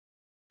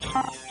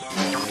That's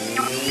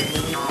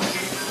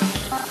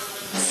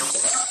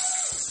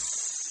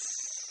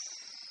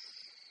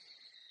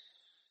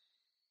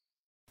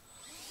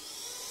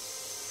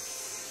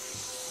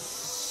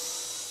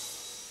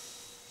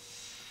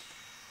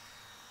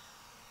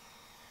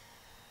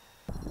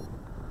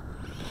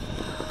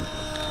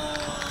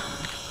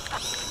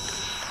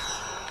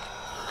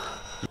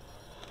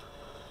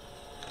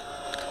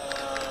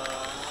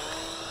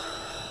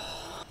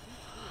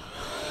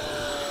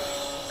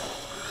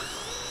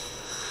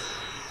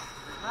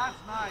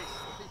nice.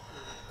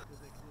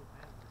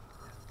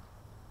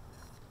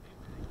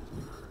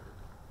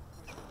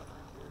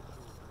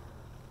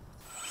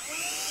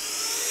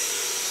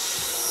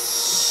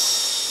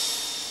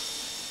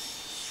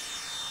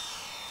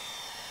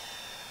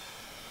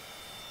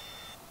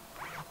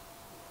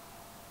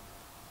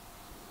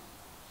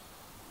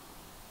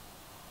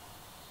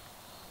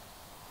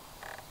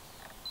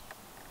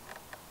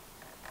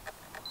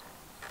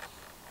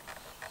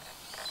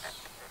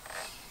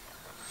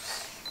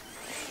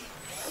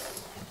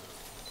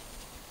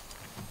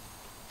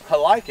 I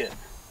like it.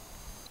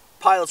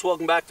 Pilots,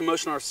 welcome back to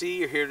Motion RC.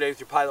 You're here today with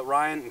your pilot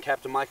Ryan and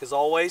Captain Mike as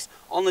always.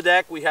 On the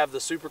deck we have the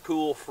super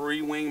cool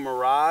Freewing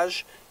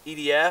Mirage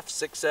EDF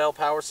 6L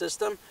power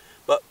system.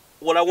 But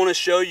what I want to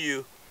show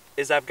you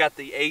is I've got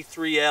the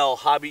A3L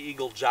Hobby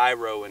Eagle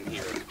Gyro in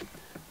here.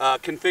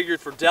 Configured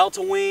for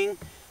Delta Wing.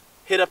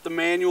 Hit up the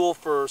manual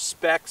for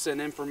specs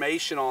and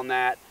information on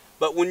that.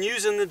 But when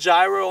using the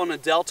gyro on a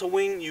Delta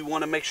Wing, you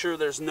want to make sure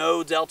there's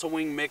no Delta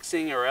Wing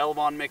mixing or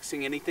Elevon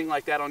mixing, anything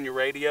like that on your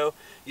radio.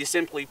 You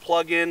simply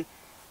plug in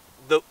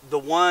the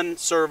one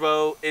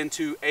servo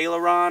into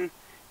aileron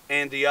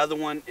and the other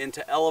one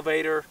into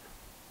elevator.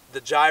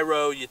 The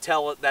gyro, you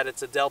tell it that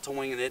it's a Delta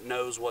Wing and it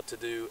knows what to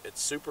do.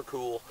 It's super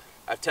cool.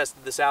 I've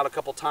tested this out a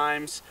couple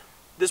times.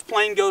 This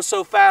plane goes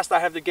so fast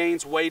I have the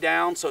gains way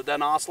down so it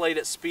doesn't oscillate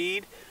at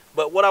speed.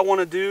 But what I want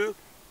to do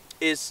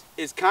is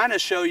kind of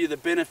show you the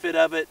benefit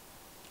of it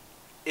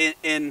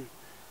in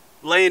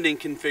landing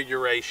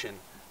configuration.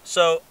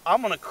 So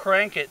I'm going to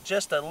crank it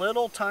just a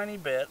little tiny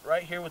bit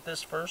right here with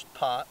this first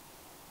pot.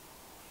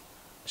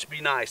 It should be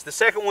nice. The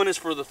second one is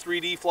for the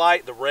 3D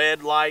flight, the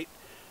red light.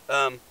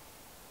 I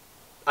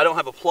don't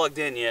have it plugged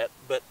in yet,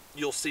 but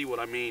you'll see what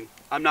I mean.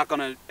 I'm not going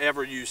to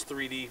ever use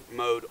 3D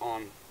mode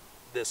on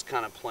this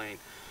kind of plane.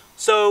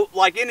 So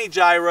like any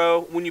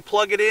gyro, when you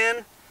plug it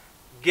in,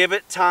 give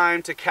it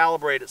time to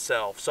calibrate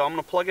itself. So I'm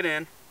going to plug it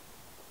in.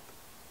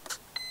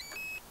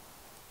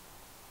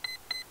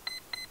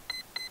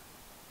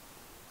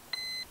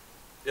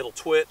 It'll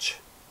twitch.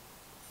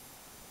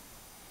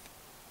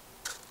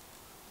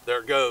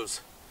 There it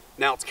goes.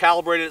 Now it's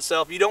calibrated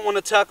itself. You don't want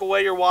to tuck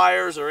away your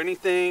wires or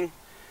anything.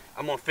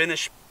 I'm going to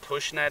finish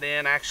pushing that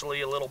in actually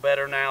a little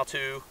better now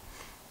too.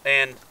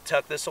 And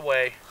tuck this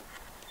away.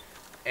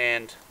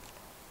 And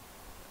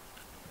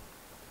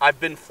I've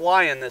been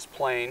flying this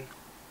plane,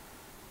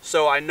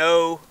 so I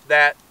know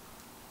that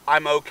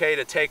I'm okay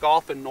to take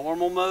off in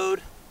normal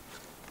mode.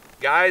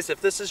 Guys,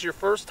 if this is your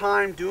first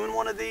time doing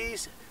one of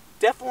these,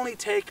 definitely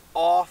take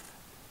off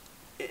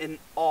and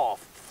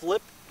off.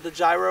 Flip the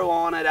gyro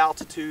on at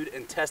altitude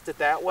and test it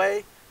that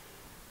way.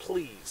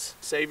 Please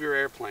save your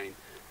airplane.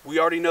 We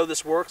already know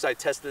this works. I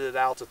tested it at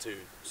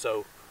altitude.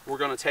 So we're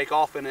going to take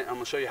off in it. I'm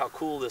going to show you how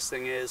cool this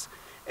thing is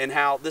and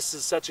how this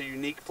is such a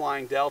unique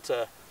flying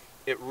Delta.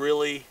 It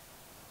really,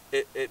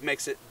 it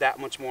makes it that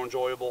much more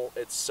enjoyable.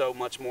 It's so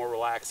much more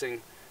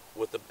relaxing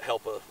with the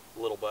help of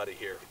little buddy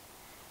here.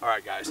 All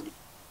right, guys.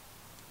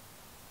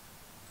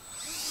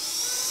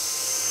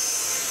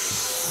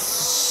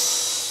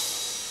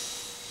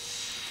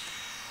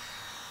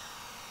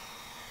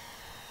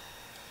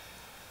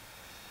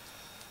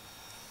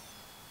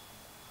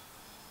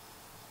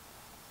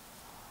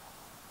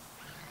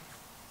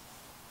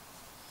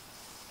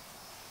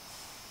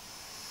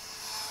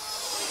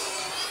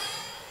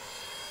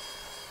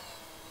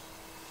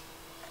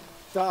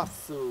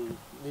 A3L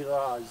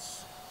Mirage.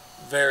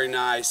 Very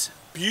nice.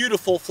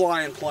 Beautiful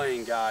flying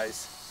plane,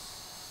 guys.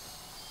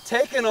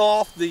 Taking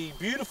off the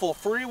beautiful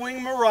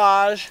Freewing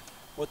Mirage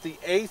with the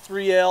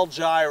A3L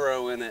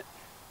gyro in it.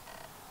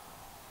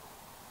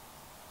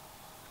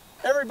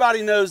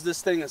 Everybody knows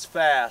this thing is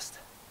fast.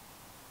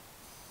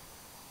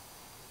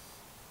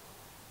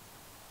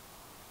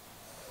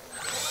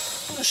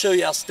 I'm going to show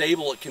you how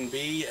stable it can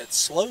be at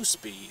slow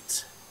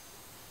speeds.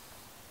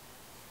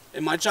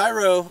 And my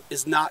gyro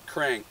is not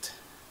cranked.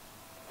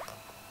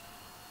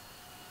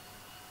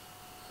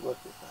 Look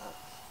at that.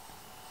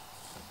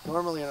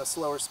 Normally on a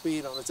slower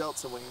speed on a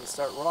Delta Wing, you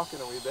start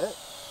rocking a wee bit.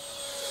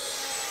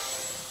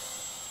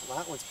 Well,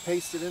 that one's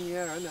pasted in the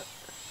air, isn't it?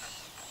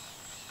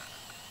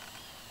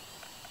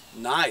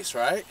 Nice,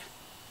 right?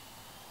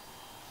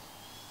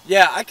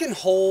 Yeah, I can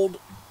hold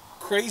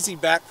crazy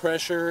back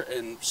pressure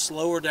and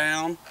slow her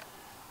down.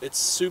 It's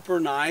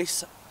super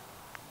nice.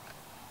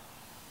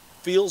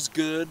 Feels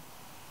good.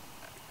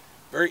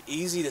 Very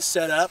easy to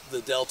set up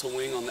the Delta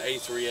Wing on the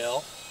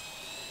A3L.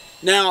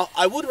 Now,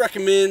 I would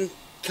recommend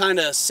kind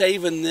of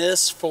saving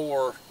this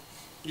for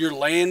your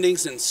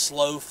landings in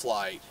slow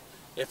flight.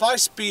 If I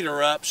speed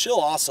her up, she'll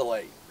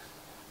oscillate.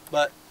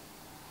 But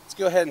let's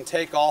go ahead and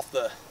take off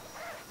the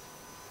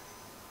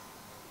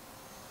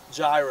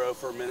gyro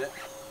for a minute.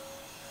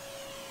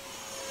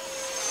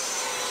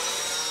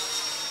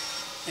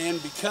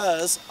 And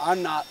because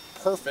I'm not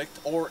perfect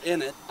or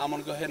in it, I'm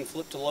going to go ahead and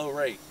flip to low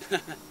rate.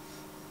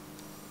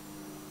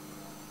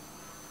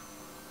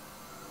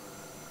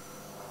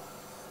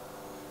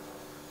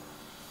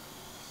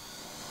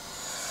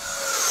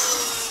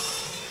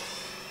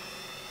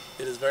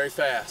 It is very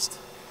fast.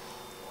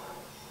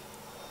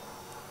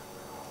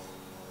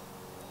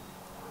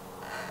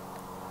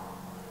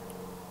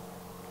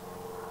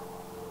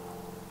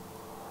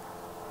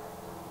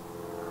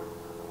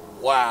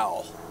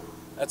 Wow.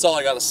 That's all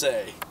I got to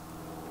say.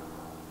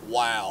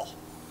 Wow.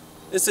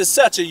 This is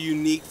such a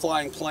unique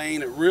flying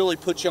plane. It really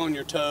puts you on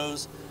your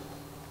toes.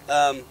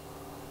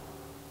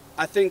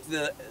 I think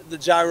the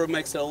gyro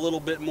makes it a little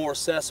bit more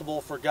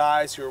accessible for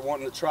guys who are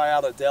wanting to try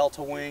out a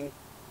delta wing.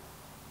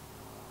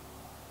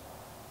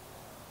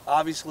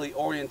 Obviously,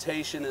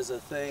 orientation is a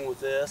thing with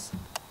this.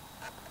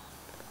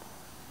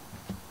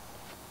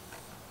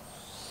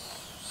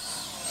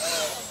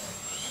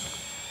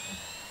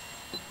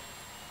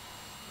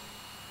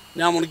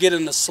 Now I'm going to get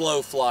into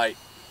slow flight.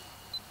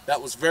 That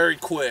was very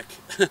quick.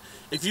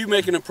 If you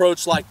make an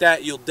approach like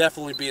that, you'll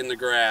definitely be in the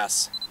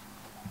grass.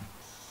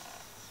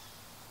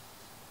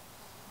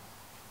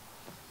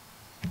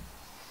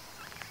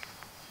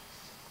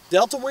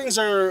 Delta wings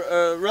are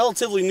a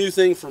relatively new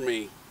thing for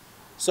me,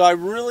 so I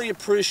really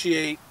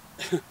appreciate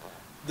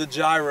the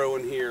gyro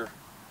in here.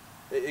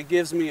 It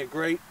gives me a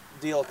great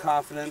deal of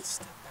confidence.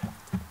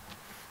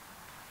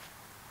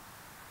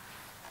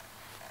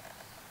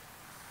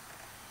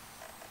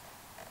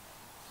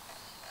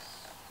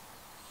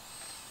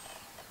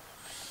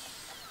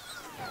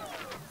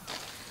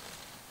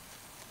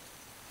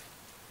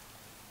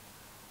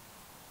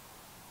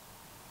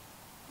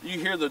 You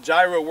hear the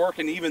gyro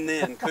working even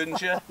then,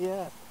 couldn't you?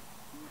 Yeah.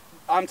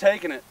 I'm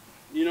taking it.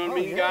 You know what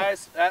I mean, yeah.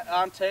 guys?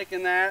 I'm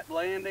taking that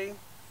landing.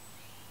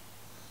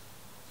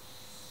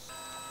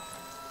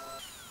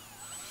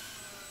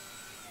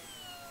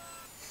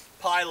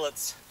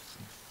 Pilots,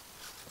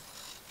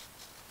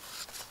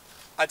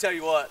 I tell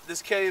you what,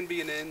 this can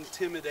be an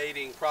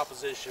intimidating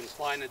proposition,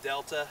 flying a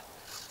Delta,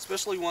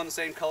 especially one the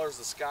same color as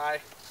the sky.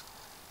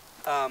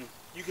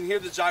 You can hear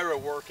the gyro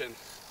working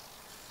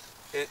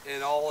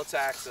in all its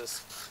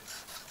axis.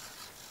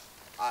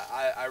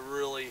 I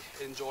really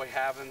enjoy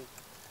having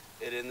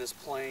it in this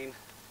plane.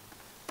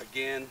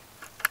 Again,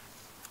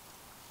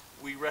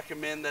 we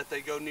recommend that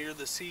they go near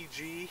the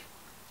CG,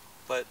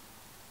 but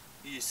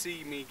you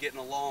see me getting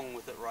along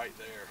with it right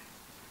there.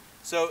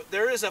 So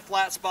there is a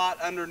flat spot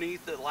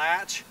underneath the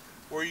latch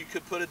where you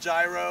could put a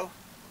gyro.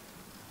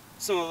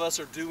 Some of us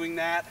are doing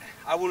that.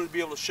 I wanted to be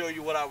able to show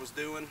you what I was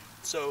doing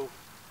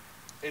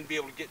and be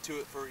able to get to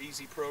it for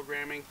easy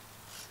programming.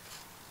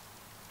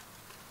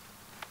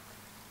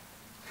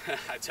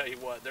 I tell you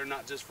what, they're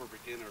not just for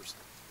beginners.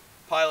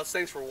 Pilots,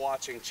 thanks for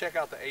watching. Check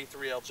out the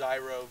A3L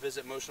gyro.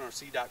 Visit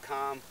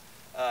motionrc.com.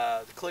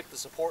 Click the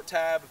support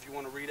tab if you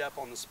want to read up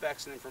on the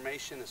specs and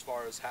information as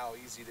far as how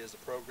easy it is to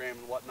program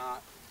and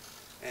whatnot,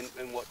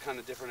 and what kind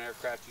of different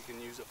aircraft you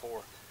can use it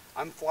for.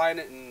 I'm flying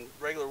it in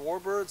regular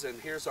warbirds,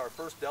 and here's our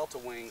first Delta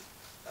wing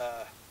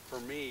for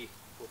me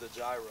with a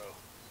gyro.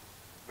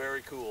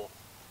 Very cool.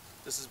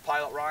 This is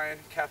Pilot Ryan,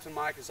 Captain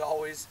Mike as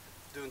always,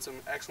 doing some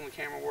excellent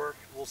camera work.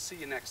 We'll see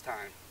you next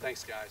time.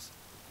 Thanks, guys.